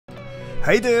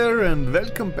Hi there and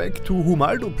welcome back to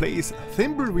Humaldo Plays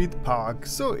Thimbleweed Park.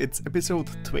 So it's episode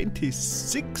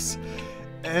 26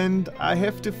 and I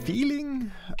have the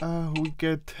feeling we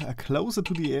get closer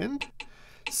to the end.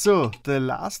 So the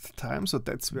last time, so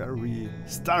that's where we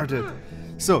started.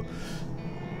 So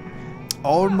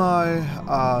all my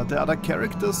the other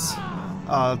characters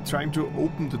are trying to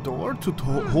open the door, to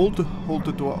hold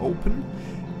the door open.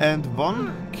 And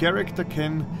one character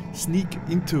can sneak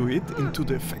into it, into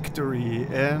the factory,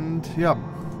 and yeah,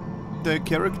 the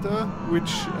character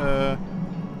which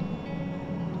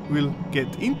will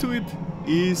get into it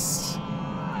is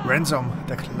Ransom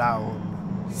the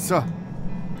Clown. So,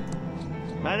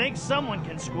 I think someone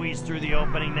can squeeze through the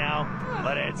opening now,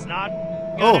 but it's not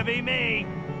gonna be me.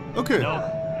 Okay. No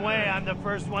way, I'm the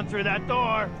first one through that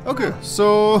door. Okay,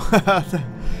 so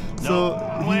No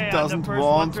he way, doesn't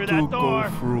want to go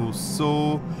through.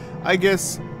 So I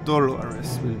guess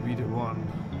Dolores will be the one.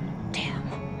 Damn.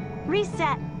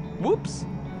 Reset. Whoops.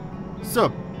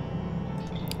 So,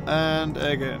 and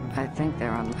again. I think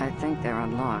they're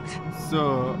unlocked.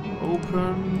 So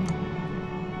open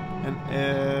and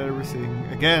everything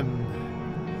again.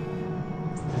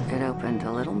 It opened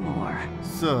a little more.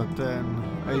 So then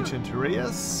Agent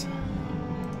Reyes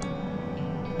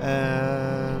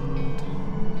and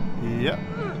yeah.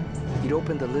 It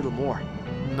opened a little more.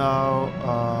 Now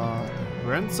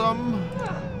Ransom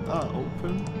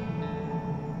open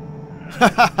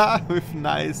with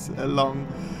nice long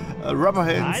rubber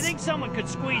hands. I think someone could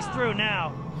squeeze through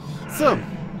now. So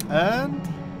and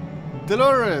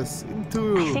Dolores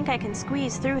into. I think I can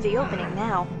squeeze through the opening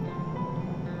now.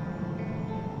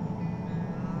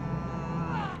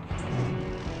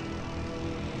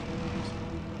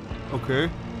 Okay.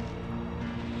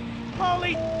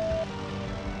 Holy!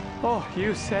 Oh,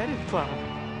 you said it, Cloud.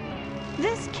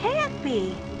 This can't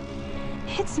be.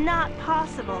 It's not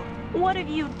possible. What have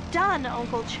you done,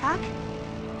 Uncle Chuck?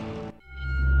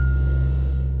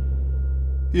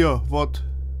 Yeah, what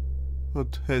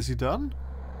has he done?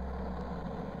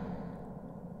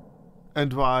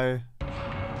 And why?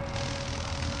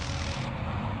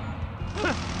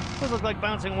 Those look like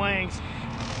bouncing wings.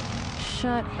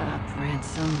 Shut up,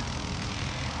 Ransom.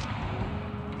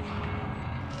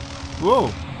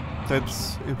 Whoa,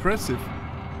 that's impressive.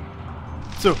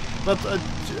 So, but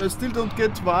I still don't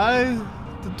get why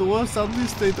the door suddenly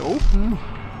stayed open.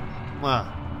 Ah,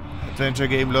 adventure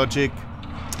game logic.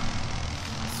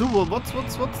 So what's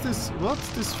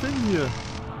this thing here?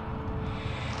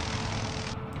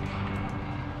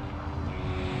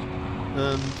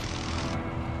 And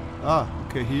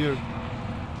okay, here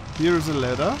is a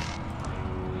ladder.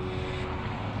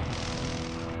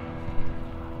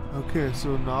 Okay,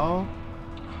 so now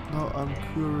I'm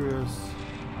curious.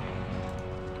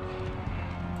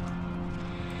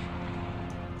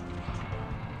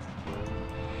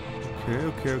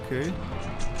 Okay.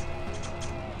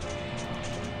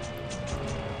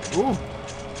 Oh,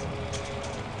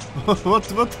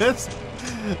 what has?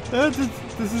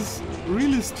 This is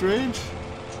really strange.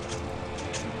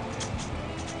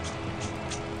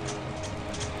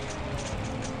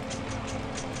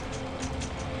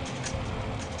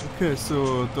 Okay,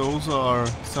 so those are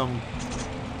some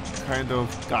kind of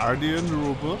guardian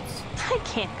robots. I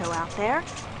can't go out there.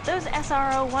 Those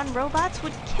SRO-1 robots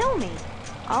would kill me.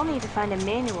 I'll need to find a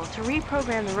manual to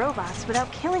reprogram the robots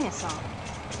without killing us all.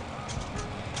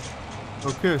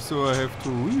 Okay, so I have to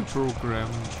reprogram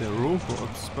the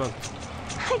robots, but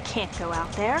I can't go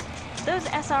out there. Those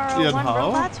SRO-1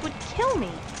 robots would kill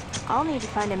me. I'll need to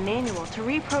find a manual to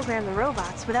reprogram the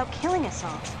robots without killing us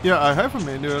all. yeah, I have a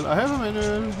manual.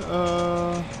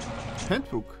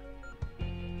 Handbook.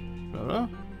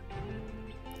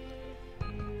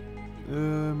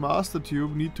 Master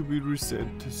tube need to be reset.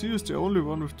 C is the only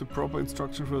one with the proper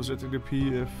instruction for setting the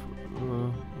PF.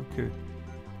 Okay.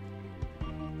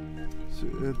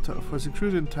 So, for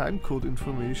security and time code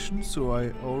information, so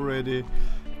I already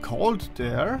called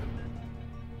there.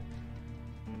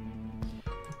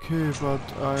 Okay, but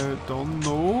I don't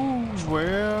know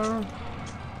where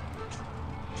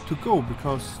to go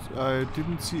because I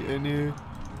didn't see any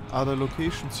other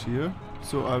locations here.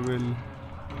 So I will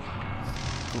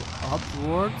go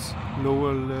upwards,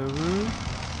 lower level.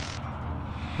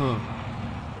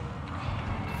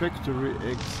 Factory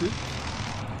exit.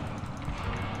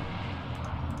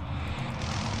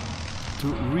 To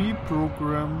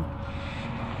reprogram.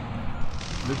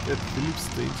 Look at Philip's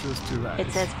dangerous device.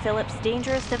 It says Philip's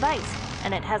dangerous device,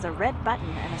 and it has a red button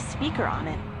and a speaker on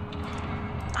it.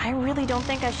 I really don't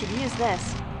think I should use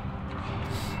this.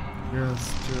 Yeah,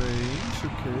 strange,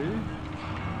 okay.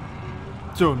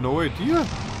 So, no idea.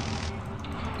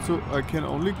 So I can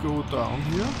only go down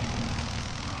here.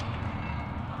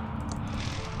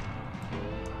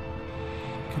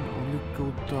 I can only go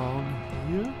down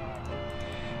here.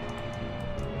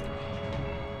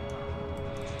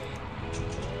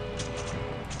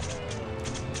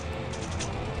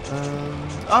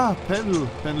 And panel.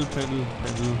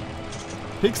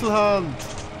 Pixel Hunt.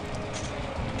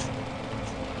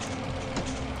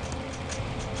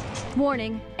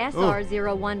 Warning,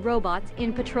 SR-01 robots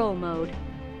in patrol mode.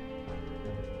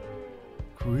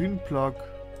 Green plug.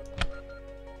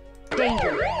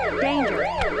 Danger!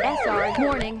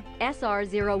 Warning,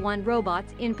 SR-01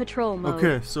 robots in patrol mode.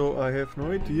 Okay, so I have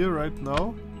no idea right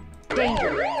now.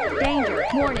 Danger!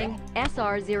 Warning,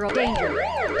 SR-0. Danger!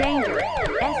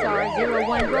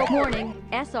 SR-01 warning,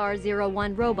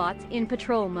 SR-01 robots in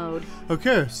patrol mode.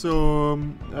 Okay, so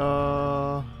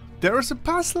there is a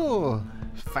puzzle.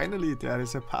 Finally, there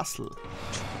is a puzzle.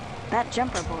 That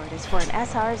jumper board is for an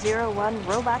SR-01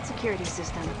 robot security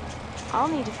system. I'll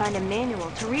need to find a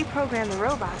manual to reprogram the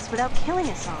robots without killing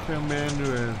us all. Okay,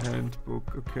 manual,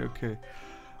 handbook. Okay.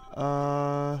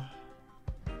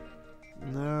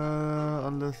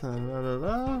 Unless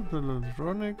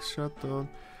electronics shutdown.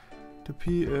 The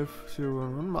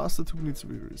PF-011 master tube needs to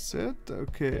be reset.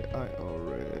 Okay, I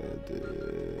already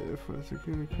for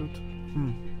security code.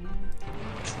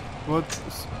 What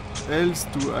else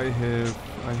do I have?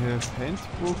 I have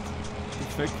handbook, the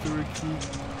factory key.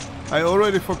 I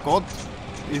already forgot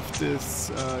if this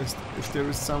if there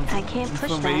is some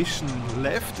information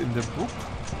left in the book,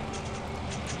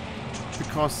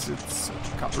 because it's a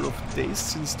couple of days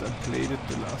since I played it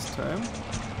the last time.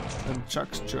 And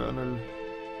Chuck's journal.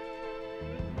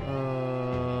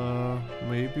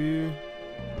 Maybe.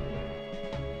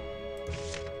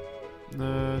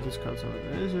 This cards are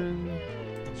amazing.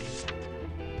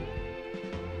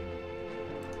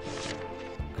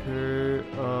 Okay,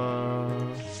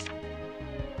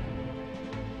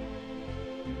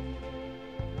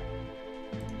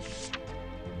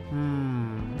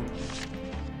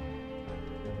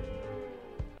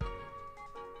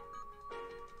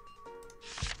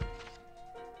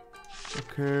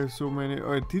 Okay, so many.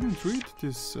 I didn't read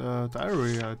this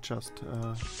diary, I just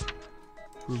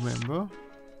remember.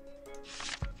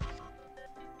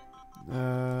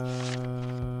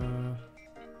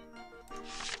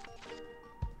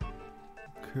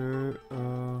 Okay,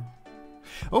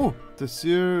 oh, the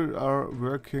Seer are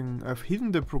working. I've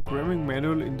hidden the programming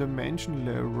manual in the mansion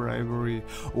library.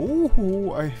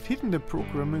 Oh, I've hidden the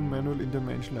programming manual in the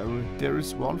mansion library. There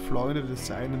is one flaw in the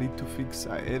design I need to fix.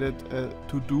 I added a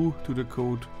to-do to the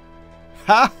code.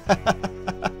 Ha!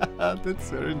 That's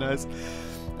very nice.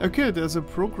 Okay, there's a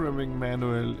programming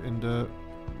manual in the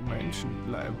mansion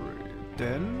library.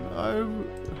 Then I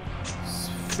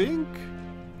think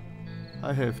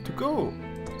I have to go.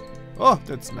 Oh,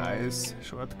 that's nice.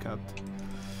 Shortcut.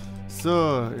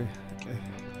 So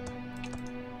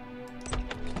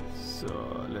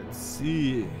let's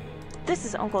see. This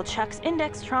is Uncle Chuck's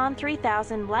Indextron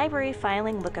 3000 library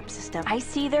filing lookup system. I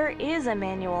see there is a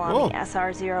manual on the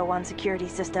SR-01 security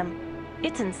system.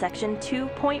 It's in section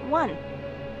 2.1.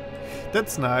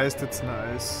 That's nice, that's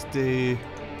nice. They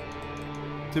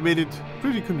made it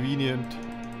pretty convenient.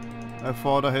 I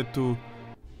thought I had to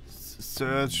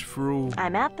search through.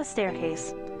 I'm at the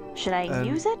staircase. Should I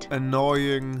use it?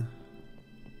 Annoying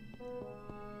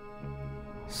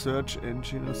search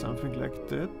engine or something like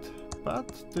that,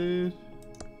 but they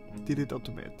did it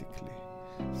automatically.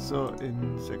 So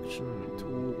in section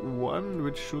 2.1,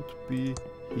 which should be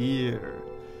here.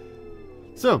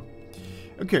 So,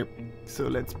 okay, so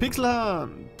let's pixel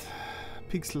hunt.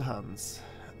 Pixel hunts.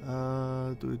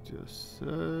 Do it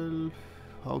yourself.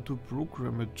 How to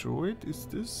program a droid? Is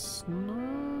this?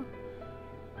 No.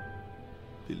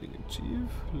 Building a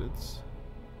chief. Let's.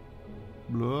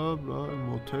 Blah blah.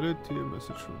 Immortality. A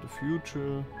message from the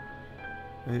future.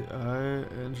 AI.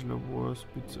 Angela Wars.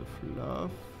 Bits of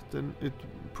love. Then it.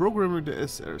 Programming the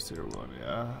SR-01.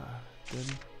 Yeah.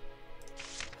 Then.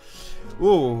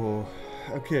 Oh.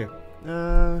 Okay.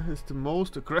 Is the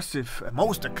most aggressive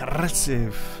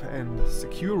and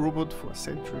secure robot for a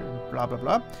century and blah blah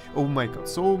blah. Oh my god,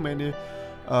 so many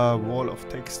wall of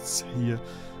texts here.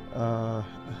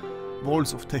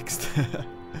 Walls of text.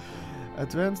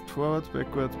 Advanced, forward,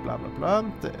 backward, blah blah blah.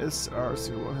 The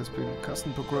SR-01 has been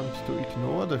custom programmed to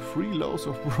ignore the 3 laws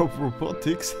of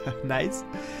robotics. Nice.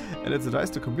 And it's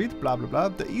advised to complete, blah blah blah.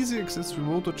 The easy access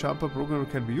remote or jumper program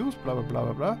can be used, blah blah blah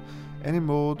blah blah. Any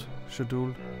mode,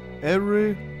 schedule.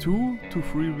 Every 2 to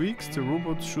 3 weeks, the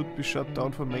robots should be shut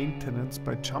down for maintenance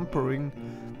by jumpering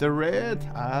the red.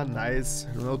 Ah, nice.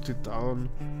 Wrote it down.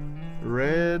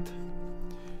 Red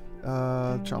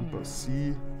Jumper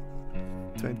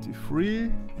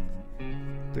C23.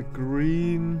 The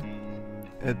green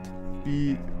at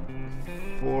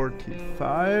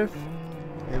B45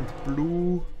 and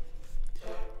blue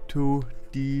to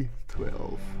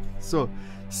D12. So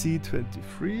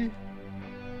C23,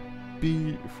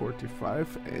 B45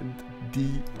 and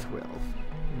D12.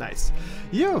 Nice.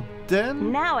 Yeah,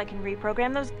 then Now I can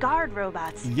reprogram those guard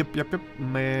robots. Yep.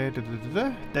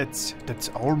 That's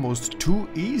almost too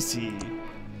easy.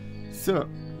 So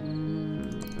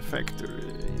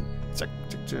factory. Check.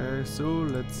 So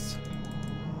let's.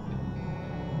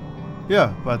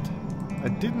 Yeah, but I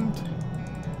didn't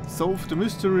solve the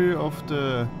mystery of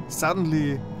the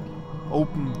suddenly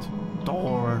opened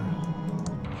door.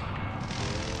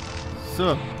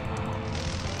 So.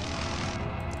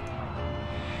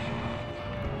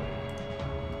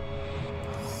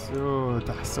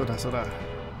 So da.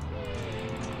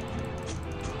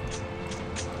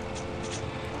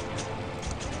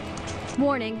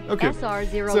 Warning, Okay,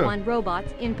 SR-01 so,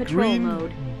 robots in patrol Green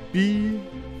mode.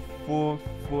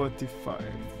 B445.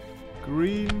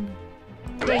 Green.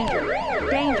 Danger.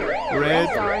 Red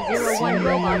SR-01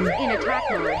 robots in attack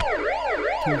mode.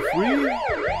 2-3.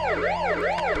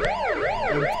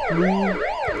 And blue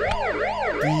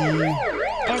D.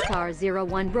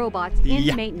 SR-01 robots in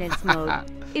Yeah. maintenance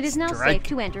mode. It is now safe Strike.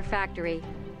 to enter factory.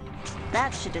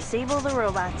 That should disable the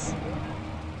robots.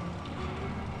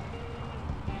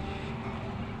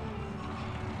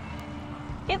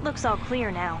 It looks all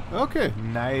clear now. Okay,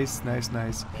 nice.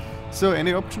 So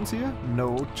any options here?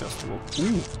 No, just walk.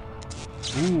 Ooh,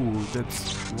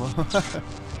 that's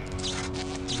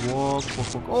walk.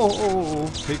 Oh,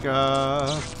 pick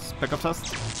up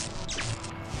task.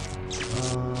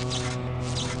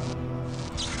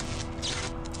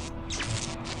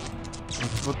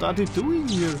 What are they doing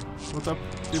here? What are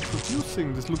they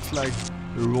producing? This looks like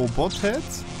robot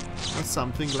heads or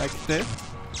something like that.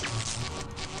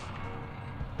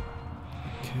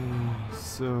 Okay,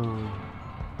 so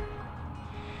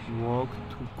walk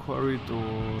to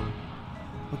corridor.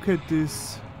 Okay,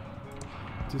 this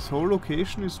whole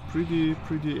location is pretty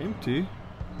empty,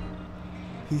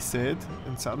 he said,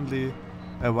 and suddenly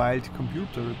a wild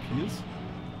computer appears.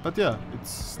 But yeah, it's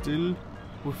still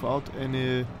without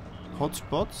any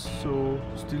hotspots, so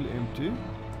still empty.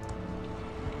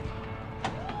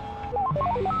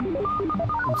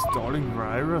 Installing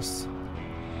virus.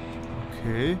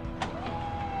 Okay.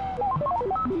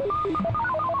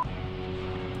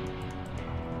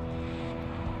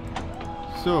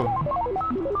 So,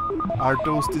 are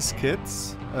those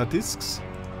disks?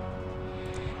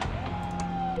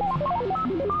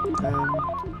 And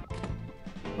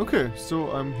okay,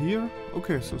 so I'm here.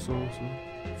 Okay, so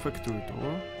factory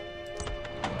door.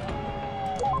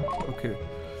 Okay,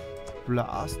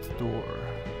 blast door.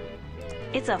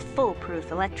 It's a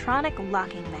foolproof electronic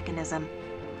locking mechanism.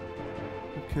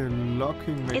 Okay,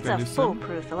 locking mechanism. It's a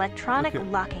foolproof electronic Okay.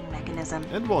 locking mechanism.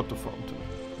 And water fountain.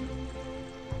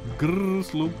 Grrr,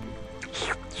 sloop.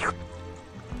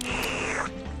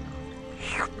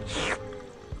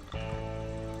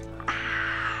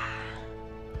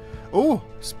 Oh,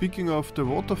 speaking of the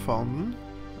water fountain,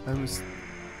 I'm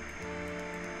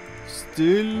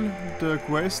still the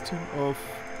quest of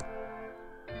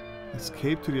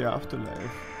escape to the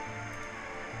afterlife.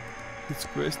 This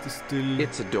quest is still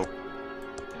It's a door.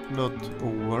 not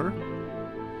over.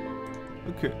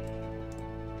 Okay.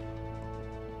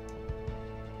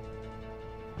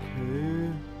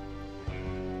 Okay.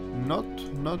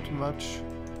 Not much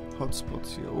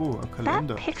hotspots here. Oh, a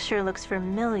calendar. That picture looks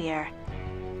familiar.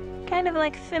 Kind of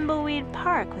like Thimbleweed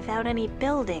Park without any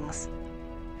buildings.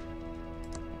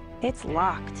 It's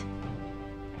locked.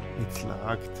 It's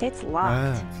locked. It's locked.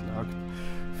 Ah, it's locked.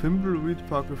 Thimbleweed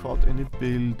Park without any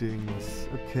buildings.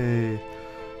 Okay.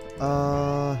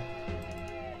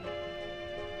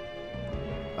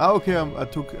 Okay, I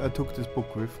took this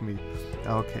book with me.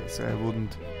 Okay, so I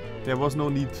wouldn't. There was no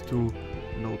need to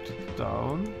note it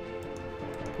down.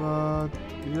 But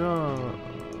yeah.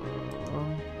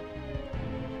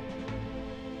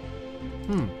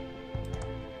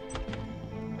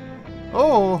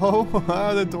 Oh,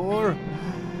 the door.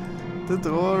 The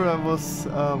door. I was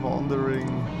wondering.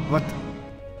 What?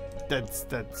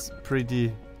 That's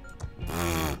pretty.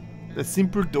 A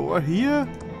simple door here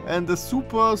and a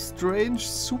super strange,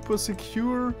 super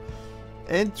secure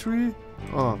entry.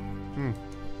 Oh,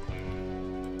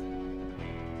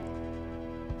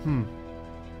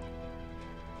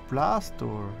 Blast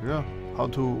door. Yeah. How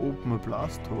to open a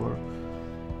blast door?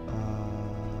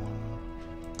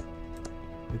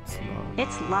 It's locked.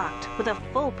 It's locked with a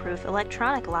foolproof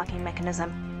electronic locking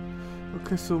mechanism.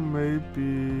 Okay, so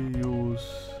maybe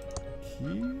use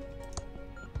key?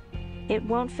 It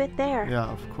won't fit there. Yeah,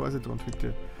 of course it won't fit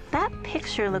there. That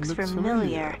picture looks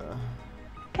familiar.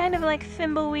 Kind of like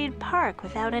Thimbleweed Park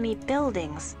without any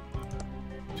buildings.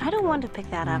 I don't want to pick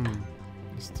that up.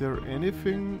 Is there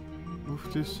anything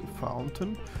with this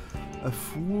fountain? A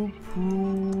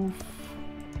foolproof...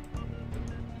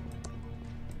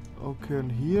 Okay,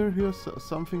 and here's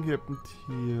something happened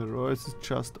here, or is it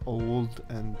just old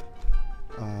and...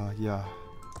 yeah.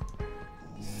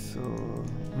 So...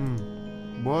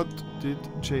 what did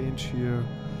change here?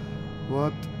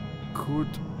 What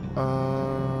could...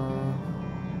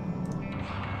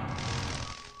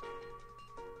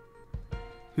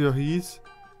 Yeah, he's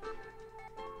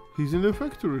in the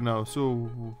factory now, so...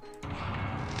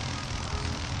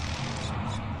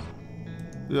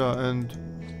 Yeah, and...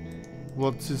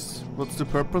 What's the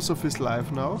purpose of his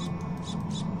life now?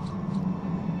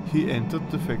 He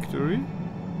entered the factory.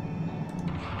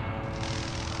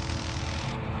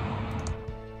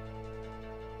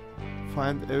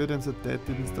 Find evidence that Dad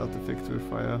didn't start the factory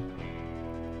fire.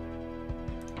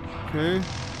 Okay.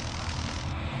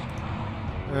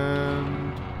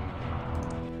 And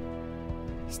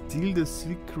steal the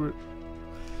secret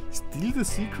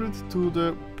to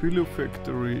the pillow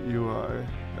factory UI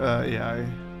AI.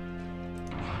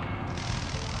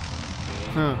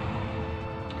 Huh.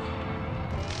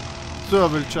 So I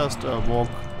will just walk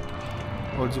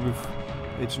also with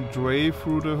Agent Ray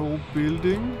through the whole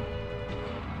building.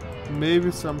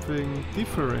 Maybe something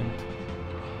different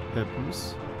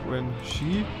happens when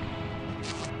she...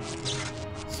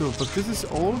 So, but this is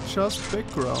all just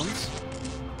backgrounds.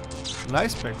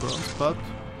 Nice backgrounds, but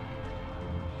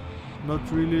not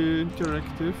really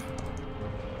interactive.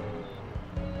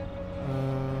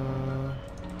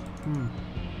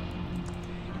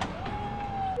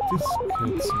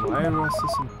 Diskettes,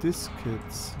 viruses and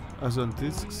diskettes. Also on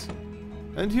disks.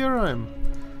 And here I am.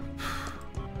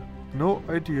 No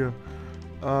idea.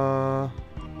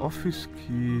 Office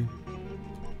key.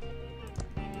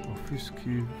 Office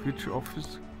key. Which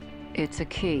office? It's a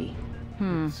key.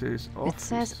 It says office. It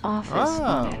says office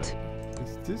on it.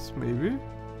 Is this maybe?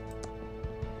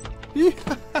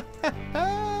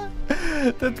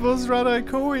 That was rather a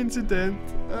coincidence.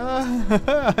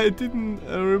 I didn't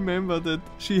remember that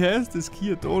she has this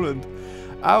key at all. And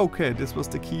okay, this was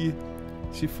the key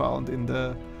she found in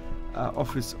the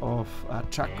office of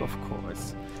Chuck, of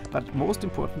course. But most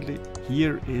importantly,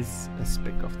 here is a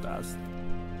speck of dust.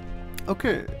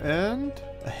 Okay, and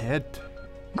a head.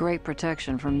 Great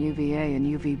protection from UVA and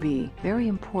UVB. Very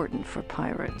important for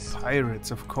pirates.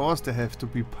 Pirates, of course there have to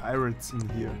be pirates in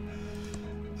here.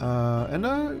 And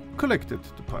I collected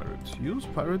the pirate. Use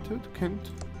pirated, can't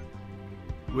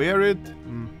wear it.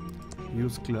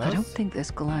 Use glass. I don't think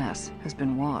this glass has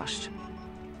been washed.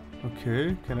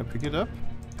 Okay, can I pick it up?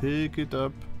 Pick it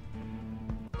up.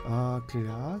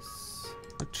 Glass.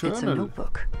 A journal. It's a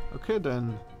notebook. Okay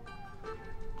then.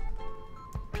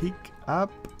 Pick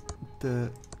up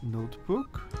the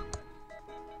notebook.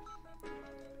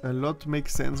 A lot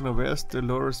makes sense now. Where's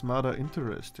Dolores' mother?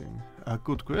 Interesting. A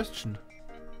good question.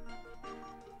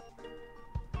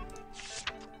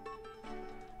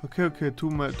 Okay, too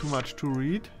much to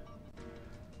read.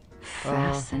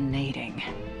 Fascinating.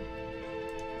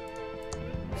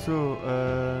 So,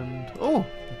 and... Oh!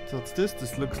 What's this?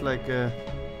 This looks like a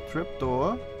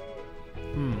trapdoor.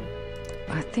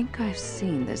 I think I've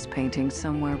seen this painting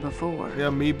somewhere before. Yeah,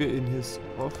 maybe in his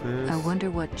office. I wonder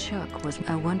what Chuck was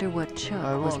monitoring.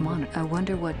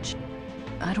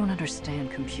 I don't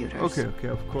understand computers. Okay,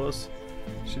 of course.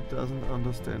 She doesn't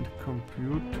understand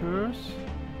computers.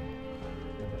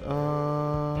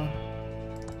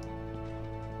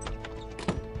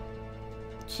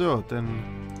 So, then...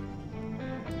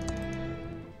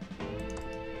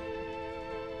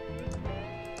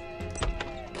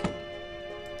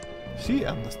 She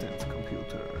understands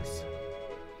computers.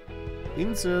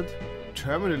 Insert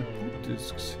terminal boot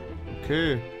disks.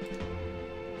 Okay.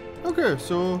 Okay,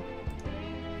 so...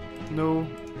 No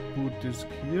boot disk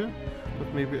here.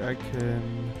 But maybe I can...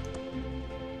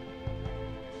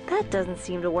 That doesn't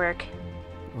seem to work.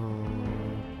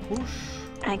 Push.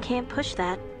 I can't push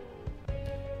that.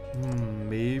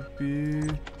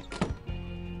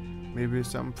 Maybe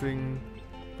something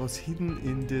was hidden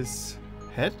in this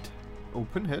head?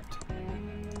 Open head?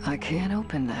 I can't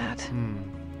open that.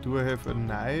 Do I have a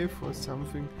knife or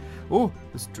something? Oh,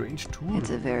 a strange tool. It's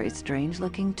a very strange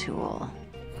looking tool.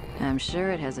 I'm sure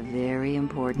it has a very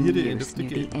important Near the use near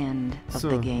the end of So,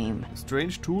 the game.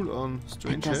 Strange tool on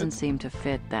strange It doesn't head. seem to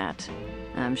fit that.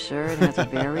 I'm sure it has a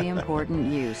very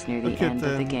important use near the end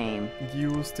of the game.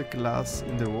 Use the glass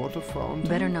in the water fountain.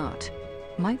 Better not.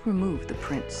 Might remove the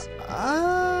prints.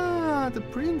 Ah, the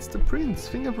prints.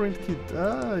 Fingerprint kit.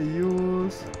 Ah,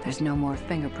 use. There's no more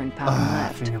fingerprint powder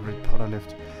left. Fingerprint powder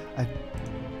left. I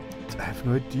have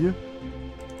no idea.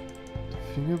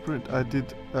 Fingerprint. I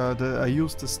did. I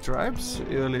used the stripes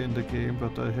early in the game,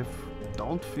 but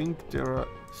don't think there are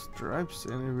stripes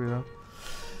anywhere.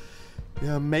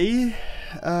 Yeah, may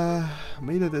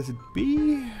that as it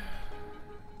be.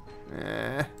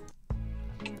 I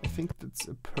think that's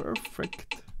a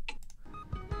perfect.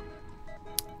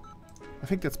 I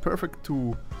think that's perfect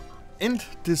to end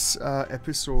this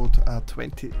episode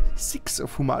 26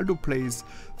 of Humaldo Plays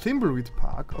Thimbleweed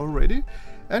Park already.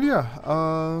 And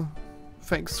yeah,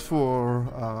 thanks for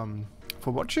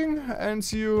watching, and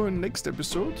see you in next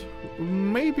episode.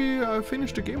 Maybe I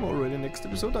finish the game already next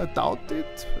episode. I doubt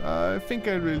it. I think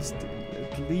I will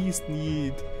at least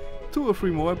need 2 or 3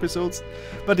 more episodes.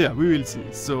 But yeah, we will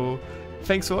see. So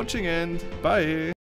thanks for watching and bye.